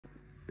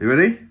You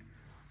ready?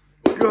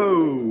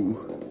 Go!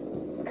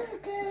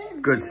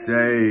 Good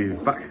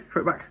save. Back,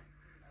 throw it back.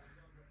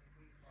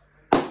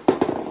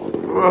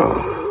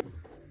 Ugh.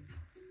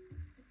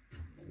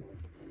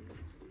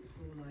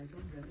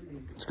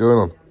 What's going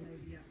on?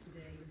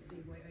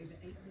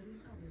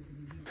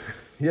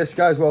 Yes,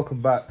 guys,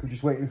 welcome back. We're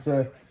just waiting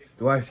for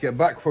the wife to get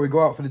back before we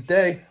go out for the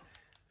day.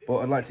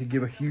 But I'd like to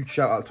give a huge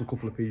shout out to a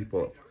couple of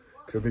people,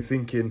 because I've been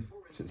thinking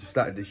since I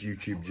started this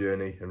YouTube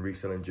journey and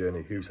reselling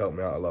journey, who's helped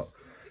me out a lot.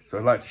 So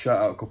I'd like to shout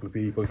out a couple of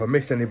people. If I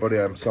missed anybody,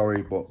 I'm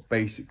sorry, but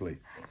basically,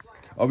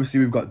 obviously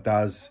we've got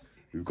Daz,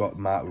 we've got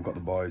Matt, we've got the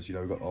boys, you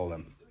know, we've got all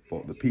them.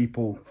 But the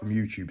people from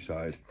YouTube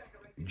side,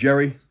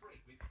 Jerry,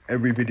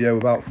 every video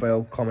without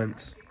fail,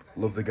 comments,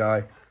 love the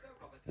guy,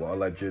 what a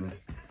legend.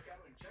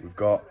 We've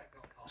got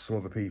some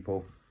other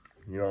people,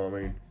 you know what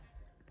I mean?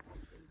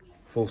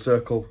 Full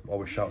Circle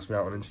always shouts me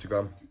out on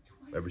Instagram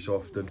every so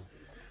often.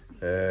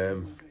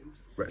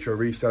 Retro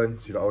Reselling,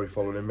 so you're not already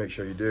following him, make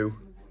sure you do.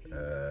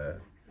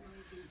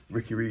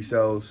 Ricky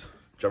Resells,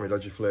 Jammy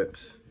Dodgy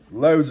Flips,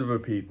 loads of other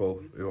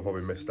people who I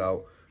probably missed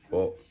out,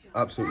 but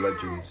absolute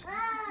legends.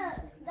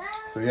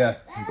 So yeah,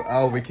 we've got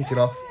Alvy kicking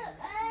off.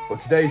 But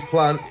today's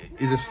plan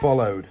is as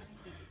followed.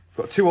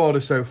 We've got 2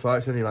 orders so far,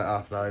 it's only like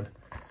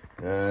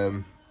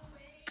 9:30.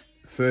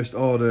 First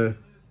order,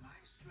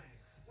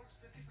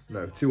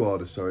 no, 2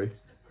 orders, sorry.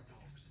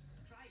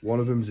 One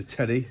of them is a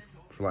teddy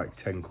for like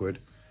 10 quid.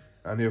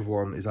 And the other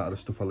one is out of the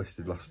stuff I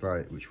listed last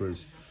night, which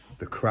was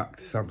the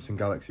cracked Samsung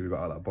Galaxy we got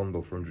out of that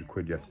bundle for 100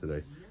 quid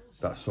yesterday.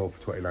 That sold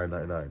for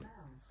 £29.99.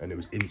 And it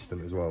was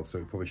instant as well, so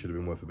it probably should have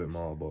been worth a bit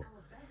more. But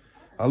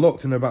I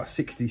looked and about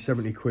 60,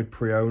 70 quid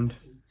pre-owned.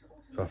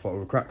 So I thought,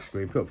 with a cracked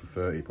screen, put it up for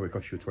 30. Probably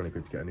cost you 20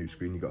 quid to get a new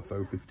screen. You got a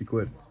phone 50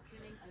 quid.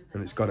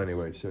 And it's gone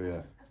anyway,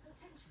 so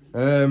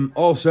yeah.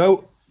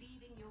 Also,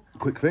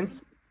 quick thing.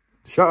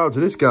 Shout out to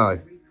this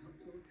guy,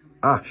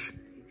 Ash.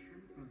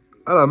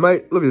 Hello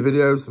mate, love your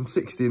videos. I'm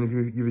 60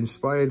 and you've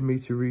inspired me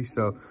to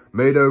resell.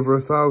 Made over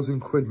 1,000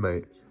 quid,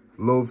 mate.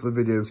 Love the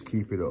videos,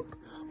 keep it up.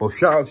 Well,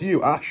 shout out to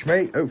you, Ash,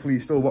 mate. Hopefully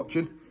you're still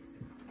watching.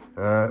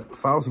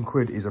 1,000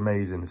 quid is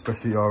amazing,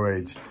 especially your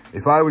age.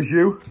 If I was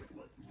you,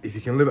 if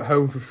you can live at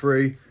home for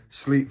free,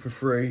 sleep for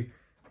free,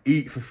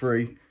 eat for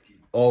free,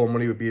 all the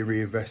money would be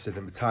reinvested.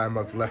 And by the time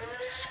I've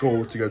left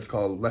school to go to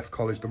college, left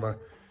college, done my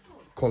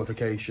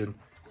qualification,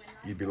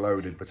 you'd be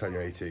loaded by the time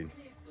you're 18.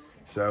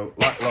 So,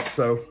 like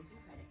Lotso,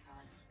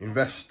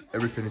 invest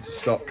everything into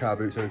stock, car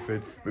boots,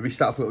 everything. Maybe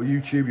start up a little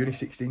YouTube. You're only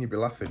 16, you'd be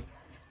laughing.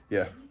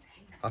 Yeah,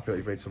 happy that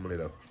you've made some money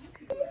though.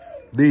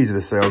 These are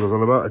the sales I was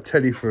on about. A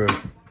teddy for,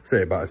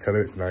 say about a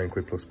tenner, it's 9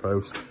 quid plus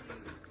post.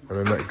 And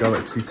then that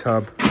Galaxy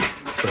Tab,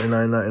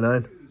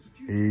 £29.99.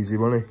 Easy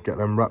money. Get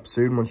them wrapped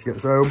soon once she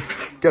gets home.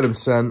 Get them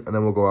sent, and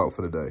then we'll go out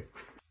for the day.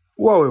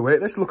 While we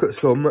wait, let's look at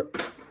some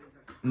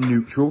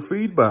neutral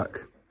feedback.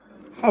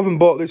 Haven't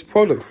bought this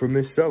product from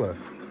this seller,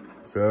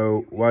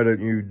 so why don't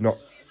you not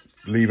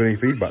leave any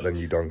feedback then,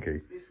 you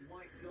donkey?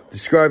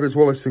 Described as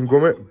Wallace and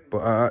Gromit,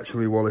 but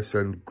actually Wallace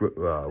and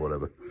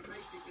whatever.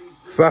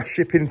 Fast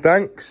shipping,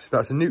 thanks.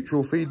 That's a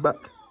neutral feedback.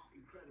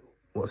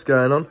 What's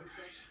going on?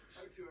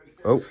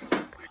 Oh,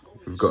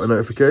 we've got a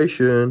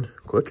notification.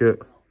 Click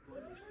it.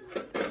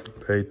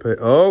 Paid.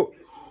 Oh,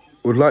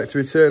 would like to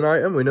return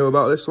item. We know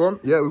about this one.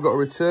 Yeah, we've got a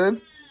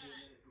return.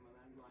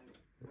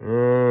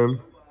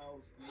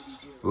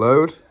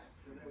 Load.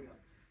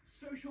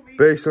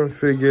 Base on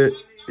figure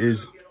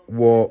is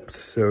warped,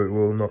 so it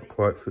will not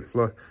quite fit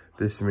fly.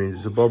 This means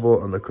it's a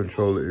bobble and the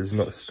controller is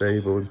not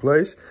stable in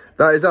place.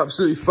 That is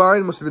absolutely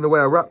fine. Must have been the way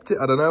I wrapped it.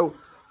 I don't know.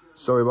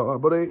 Sorry about that,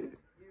 buddy.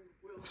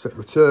 Accept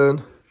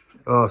return.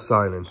 Oh,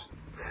 signing.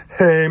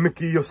 Hey,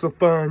 Mickey, you're so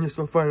fine. You're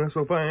so fine. You're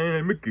so fine.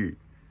 Hey, Mickey.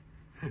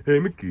 Hey,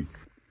 Mickey.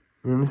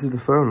 And this is the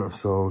phone that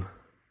sold.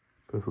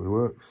 Perfectly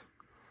works.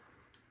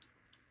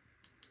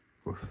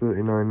 Well,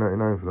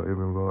 £39.99 for that,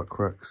 even with all that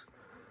cracks.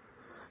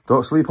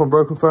 Don't sleep on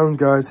broken phones,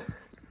 guys.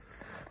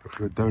 I'm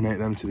going to donate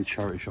them to the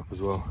charity shop as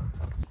well.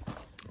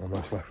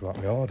 Almost left without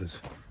my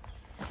orders.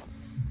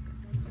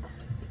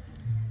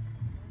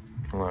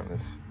 I like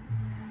this.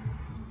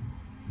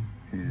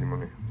 Easy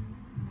money.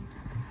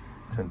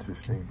 10 to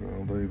 15 quid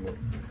I'll do, but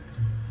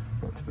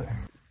not today.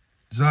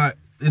 So,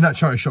 in that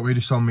charity shop, we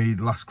just saw me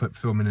the last clip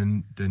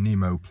filming the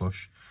Nemo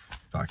plush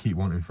that I keep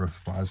wanting for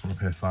I just want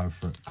to pay £5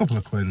 for it. A couple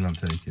of quid and I'll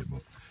take it,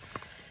 but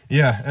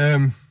yeah,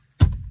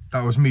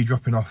 that was me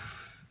dropping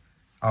off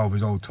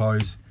Alvy's old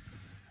toys.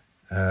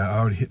 I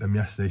already hit them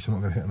yesterday, so I'm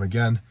not going to hit them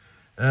again.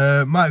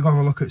 Might go have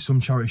a look at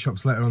some charity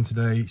shops later on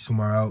today,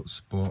 somewhere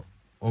else, but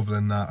other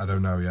than that, I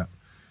don't know yet.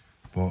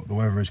 But the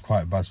weather is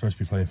quite bad. Supposed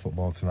to be playing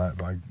football tonight,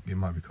 but it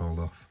might be called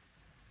off.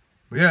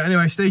 But yeah,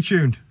 anyway, stay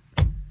tuned.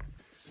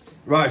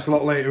 Right, it's a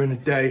lot later in the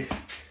day.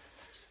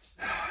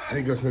 I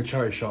didn't go to no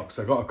charity shops.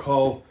 I got a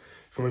call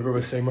from my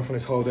brother saying, "We're on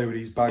his holiday with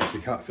these bags. They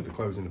can't fit the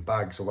clothes in the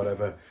bags or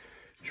whatever.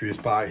 Should we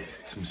just buy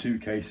some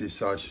suitcases?"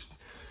 So I just,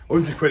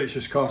 100 quid it's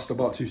just cost. I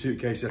bought 2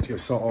 suitcases. I had to go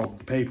sort all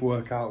the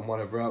paperwork out and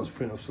whatever else,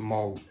 print up some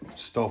more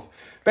stuff.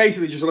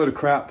 Basically just a load of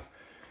crap.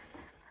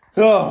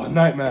 Oh,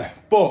 nightmare.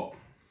 But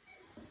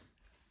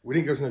we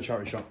didn't go to no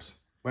charity shops.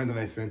 went on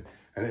anything,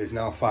 and it is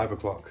now 5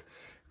 o'clock.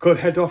 Could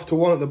head off to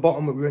one at the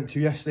bottom that we went to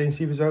yesterday and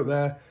see if it's out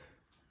there.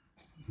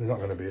 There's not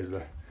going to be, is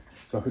there?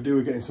 So I could do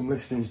with getting some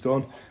listings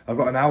done. I've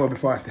got an hour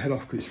before I have to head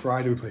off because it's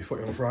Friday. We play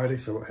footy on Friday,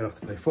 so I'll head off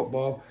to play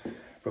football.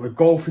 Got the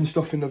golfing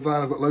stuff in the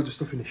van. I've got loads of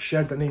stuff in the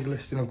shed that needs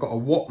listing. I've got a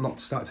whatnot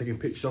to start taking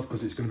pictures of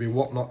because it's going to be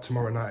whatnot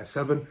tomorrow night at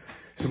 7.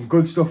 Some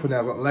good stuff in there.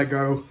 I've got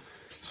Lego,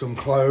 some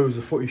clothes,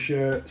 the footy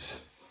shirts,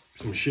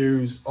 some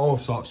shoes, all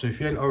sorts. So if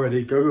you ain't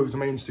already, go over to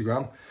my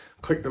Instagram,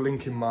 click the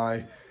link in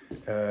my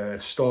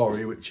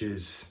story, which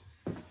is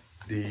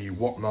the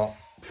whatnot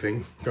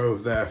thing. Go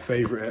over there,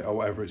 favourite it or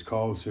whatever it's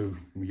called, so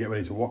you get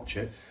ready to watch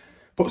it.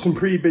 Put some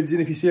pre-bids in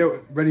if you see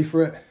it, ready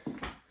for it.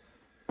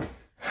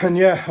 And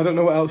yeah, I don't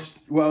know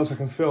what else I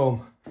can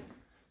film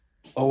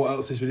or what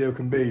else this video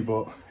can be,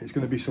 but it's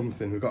going to be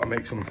something. We've got to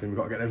make something. We've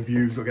got to get them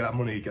views, we've got to get that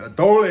money, get that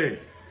dolly.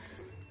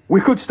 We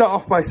could start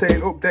off by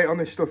saying update on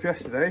this stuff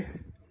yesterday.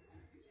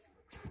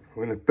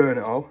 We're going to burn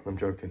it all. I'm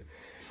joking.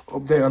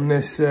 Update on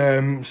this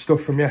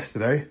stuff from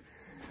yesterday.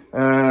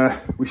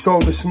 We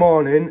sold this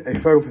morning a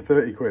phone for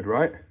 30 quid,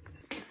 right?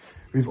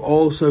 We've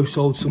also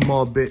sold some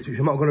more bits, which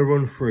I'm not going to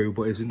run through,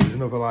 but there's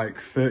another like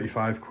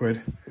 35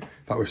 quid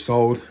that was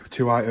sold.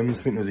 2 items.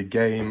 I think there was a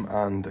game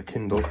and a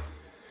Kindle.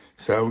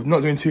 So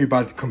not doing too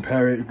bad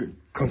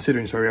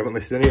considering, sorry, I haven't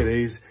listed any of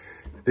these.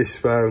 This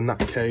phone,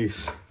 that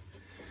case.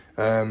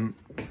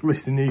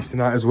 Listing these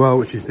tonight as well,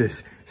 which is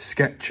this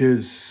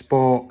Skechers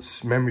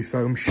sports memory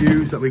foam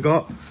shoes that we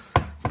got.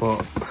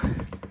 But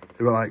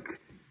they were like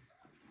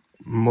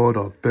mud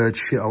or bird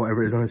shit or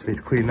whatever it is on it, so we need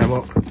to clean them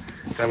up. Then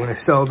I'm going to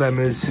sell them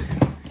as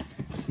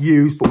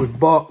used but with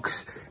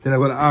box. Then I've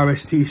got the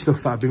RST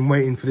stuff that I've been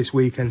waiting for this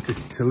weekend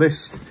to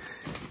list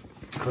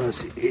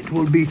because it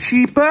will be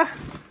cheaper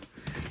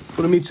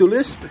for me to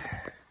list.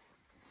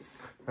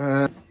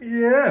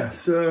 Yeah,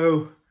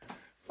 so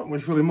not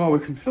much really more we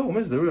can film,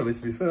 is there, really,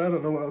 to be fair? I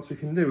don't know what else we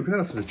can do. We can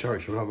head to the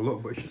charity shop and have a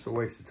look, but it's just a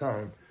waste of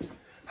time.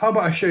 How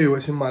about I show you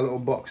what's in my little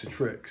box of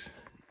tricks?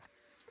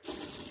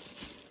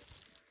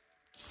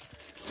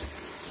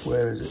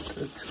 Where is it?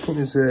 I think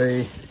there's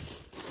a...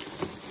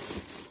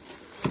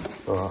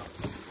 Oh,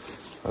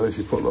 I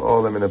literally put all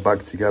of them in a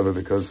bag together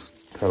because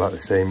they're like the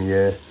same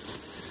year.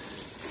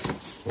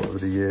 Whatever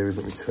the year is,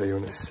 let me tell you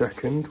in a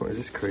second. What is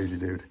this crazy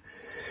dude?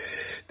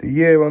 The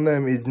year on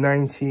them is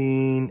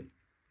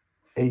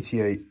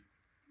 1988.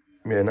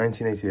 Yeah,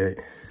 1988.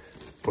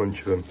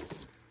 Bunch of them.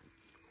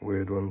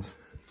 Weird ones.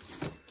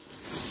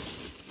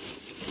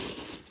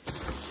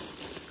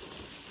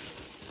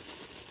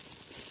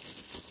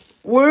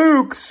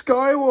 Luke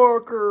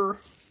Skywalker.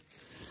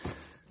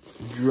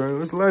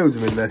 There's loads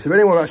of them in there. So if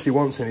anyone actually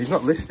wants any, he's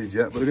not listed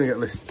yet, but they're going to get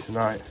listed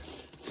tonight.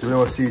 So if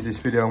anyone sees this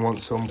video and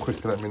wants some,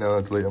 quickly let me know,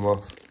 I'll delete them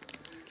off.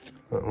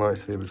 That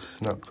lightsaber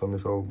snapped on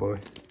this old boy.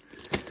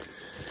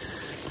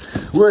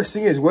 Worst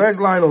thing is, where's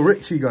Lionel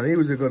Richie gone? He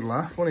was a good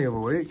laugh, wasn't he, the other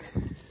week?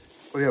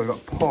 Oh yeah, we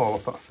got Paul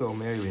off that film,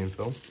 the Alien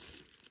film.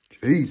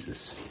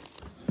 Jesus.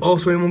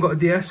 Also, anyone got a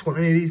DS? Want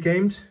any of these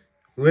games?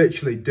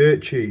 Literally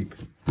dirt cheap.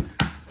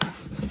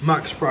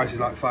 Max price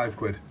is like 5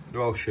 quid.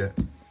 They're all shit.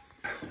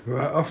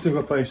 Right, off to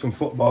go play some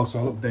football, so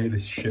I'll update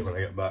this shit when I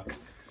get back.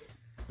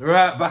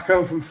 Right, back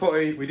home from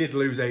footy. We did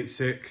lose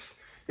 8-6.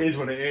 Here's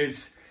what it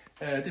is.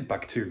 I did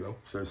bag 2 though,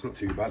 so it's not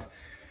too bad.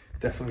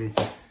 Definitely need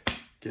to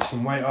get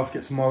some weight off,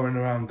 get some more running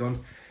around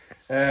done.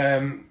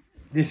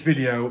 This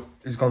video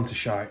has gone to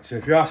shite, so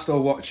if you are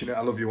still watching it,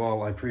 I love you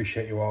all. I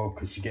appreciate you all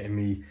because you're getting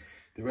me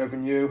the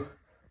revenue.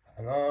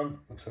 Hang on,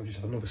 looks like we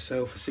just had another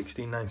sale for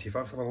 £16.95.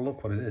 Let's have a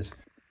look what it is.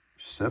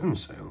 7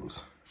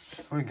 sales.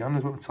 Sorry, again,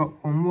 is what the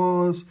top one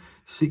was.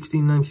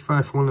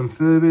 £16.95 for one of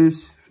them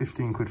Furbies.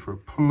 15 quid for a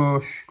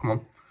plush. Come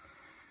on.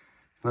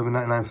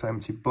 £11.99 for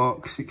empty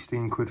box.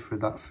 16 quid for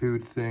that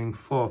food thing.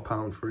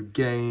 £4 for a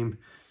game.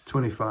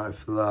 25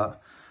 for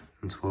that.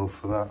 And 12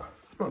 for that.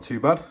 Not too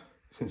bad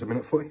since I've been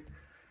at footy.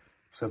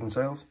 7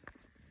 sales.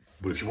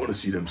 But if you want to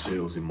see them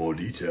sales in more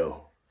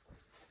detail,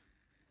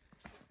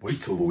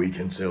 wait till the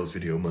weekend sales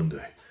video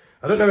Monday.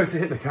 I don't know if to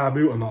hit the car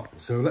boot or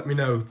not, so let me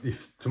know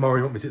if tomorrow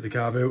you want me to hit the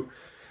car boot.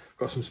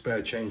 Got some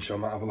spare change, so I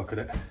might have a look at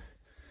it.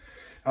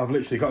 I've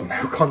literally got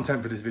no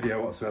content for this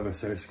video whatsoever,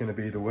 so it's going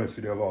to be the worst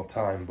video of all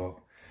time, but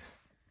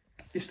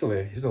you're still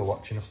here, you're still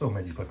watching. I've still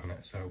made you click on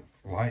it, so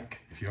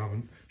like if you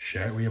haven't,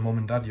 share it with your mum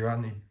and dad, your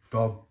auntie,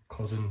 dog,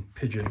 cousin,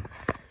 pigeon,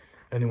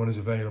 anyone who's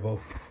available,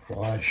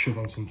 while I shove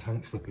on some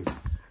tank slippers.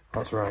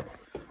 That's right.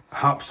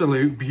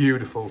 Absolute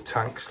beautiful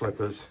tank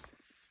slippers.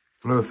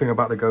 Another thing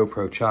about the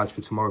GoPro, charge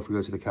for tomorrow if we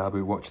go to the car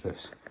boot, watch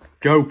this.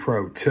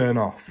 GoPro, turn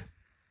off.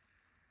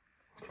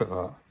 Look at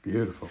that,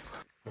 beautiful.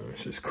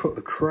 Let's just cut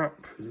the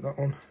crap, is it that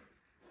one?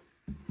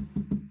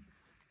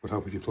 Would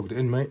help if you plugged it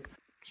in, mate.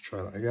 Let's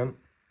try that again.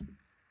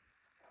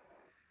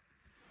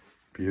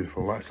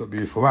 Beautiful, lights look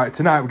beautiful. Right,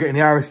 tonight we're getting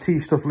the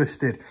RST stuff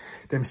listed.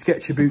 Them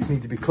Skechers boots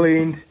need to be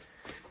cleaned.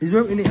 Is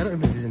there anything? I don't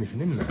know if there's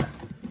anything in there.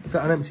 Is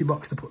that an empty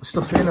box to put the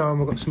stuff in, or have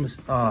we got some?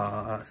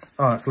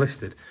 That's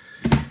listed.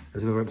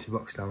 There's another empty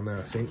box down there,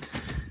 I think.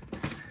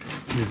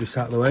 Move this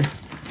out of the way.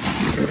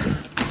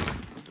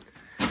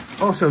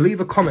 Also, leave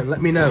a comment.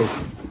 Let me know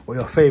what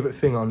your favourite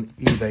thing on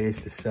eBay is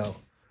to sell.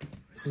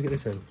 Let's get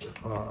this in.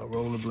 Oh,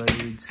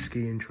 rollerblades,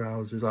 skiing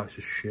trousers, that's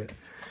just shit.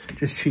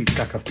 Just cheap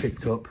tech I've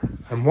picked up.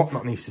 And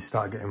Whatnot needs to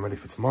start getting ready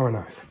for tomorrow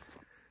night.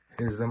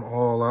 Here's them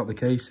all out the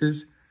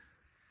cases.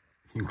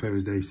 You can clear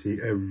as day see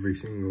every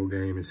single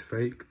game is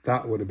fake.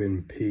 That would have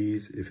been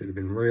peas if it had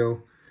been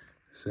real.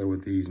 So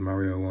with these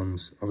Mario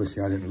ones,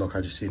 obviously I didn't look, I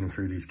just seen them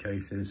through these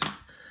cases.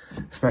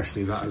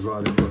 Especially that as well,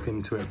 I didn't look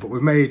into it. But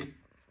we've made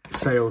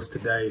sales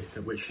today,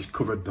 which has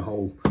covered the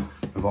whole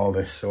of all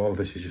this. So all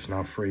this is just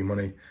now free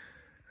money.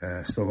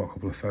 Still got a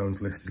couple of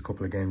phones listed, a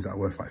couple of games that are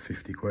worth like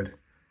 50 quid.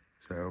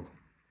 So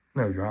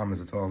no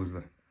dramas at all, is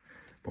there?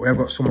 But we have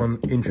got someone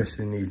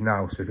interested in these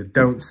now. So if it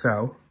don't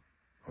sell,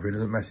 or if he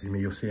doesn't message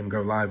me, you'll see him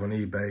go live on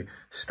eBay,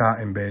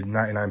 starting bid,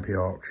 99p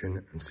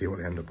auction, and see what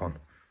they end up on.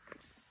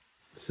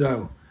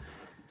 So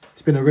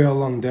it's been a real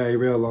long day,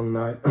 real long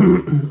night.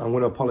 I'm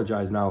going to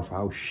apologise now for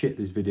how shit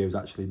this video's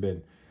actually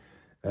been.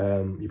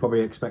 You're probably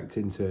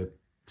expecting to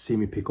see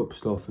me pick up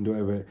stuff and do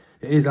whatever.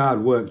 It is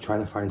hard work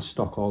trying to find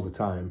stock all the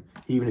time,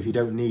 even if you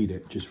don't need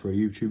it, just for a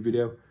YouTube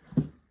video.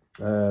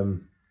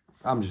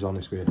 I'm just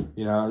honest with you.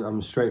 You know,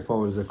 I'm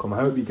straightforward as I come.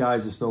 I hope you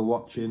guys are still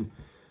watching.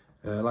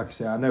 Like I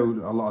say, I know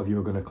a lot of you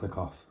are going to click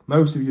off.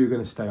 Most of you are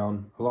going to stay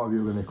on. A lot of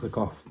you are going to click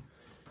off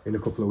in a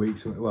couple of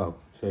weeks. Well,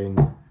 saying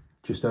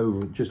just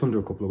under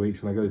a couple of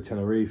weeks when I go to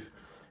Tenerife.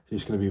 It's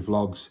just going to be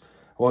vlogs.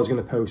 I was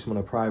going to post them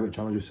on a private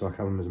channel just so I can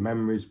have them as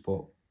memories,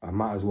 but I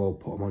might as well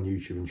put them on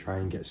YouTube and try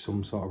and get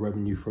some sort of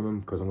revenue from them,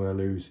 because I'm going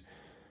to lose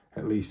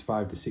at least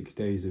 5 to 6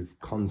 days of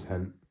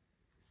content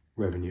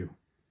revenue,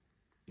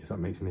 if that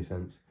makes any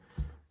sense.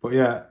 But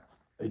yeah,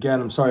 again,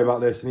 I'm sorry about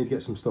this. I need to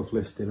get some stuff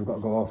listed. I've got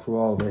to go off through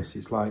all this.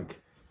 It's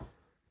like,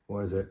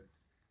 what is it?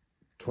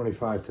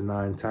 25 to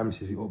 9. Time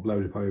this is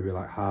uploaded probably be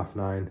like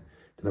 9:30.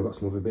 Then I've got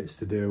some other bits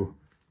to do.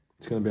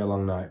 It's going to be a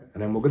long night.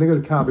 And then we're going to go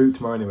to Car Boot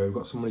tomorrow anyway. We've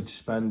got some money to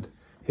spend.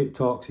 Hit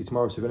Torksy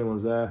tomorrow, so if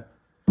anyone's there,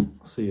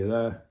 I'll see you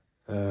there.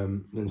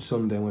 Then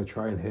Sunday I'm going to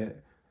try and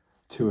hit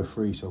 2 or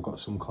 3, so I've got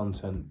some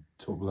content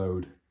to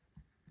upload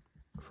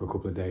for a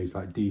couple of days,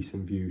 like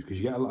decent views, because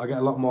I get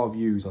a lot more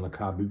views on a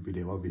car boot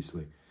video,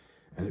 obviously,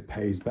 and it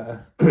pays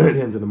better at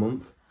the end of the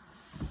month.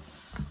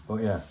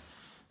 But yeah,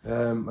 I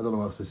don't know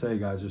what else to say,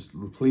 guys. Just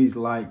please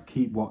like,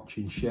 keep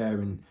watching, share,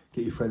 and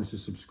get your friends to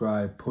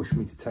subscribe. Push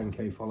me to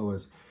 10k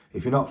followers.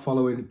 If you're not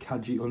following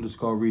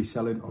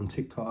Kaji_reselling on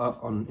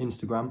TikTok, on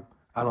Instagram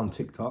and on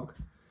TikTok,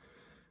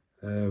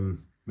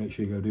 make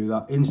sure you go do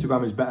that.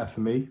 Instagram is better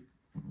for me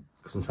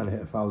because I'm trying to hit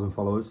 1,000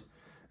 followers.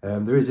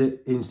 There is an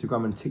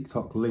Instagram and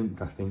TikTok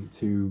linked, I think,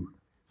 to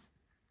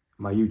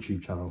my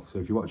YouTube channel. So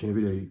if you're watching a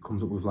video, it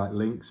comes up with like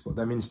links, but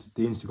the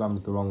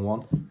Instagram's the wrong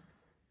one.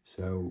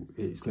 So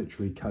it's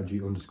literally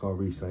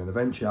Kaji_reselling.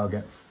 Eventually I'll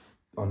get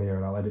on here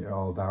and I'll edit it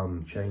all down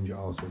and change it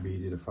all so it'll be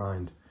easy to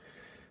find.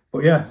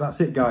 But yeah, that's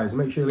it, guys.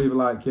 Make sure you leave a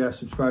like, yeah,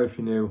 subscribe if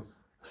you're new.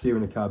 I'll see you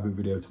in a car boot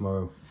video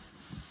tomorrow.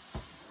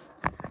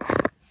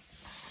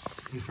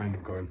 Your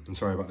friend going, I'm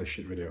sorry about this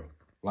shit video.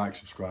 Like,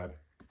 subscribe.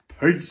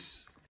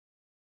 Peace.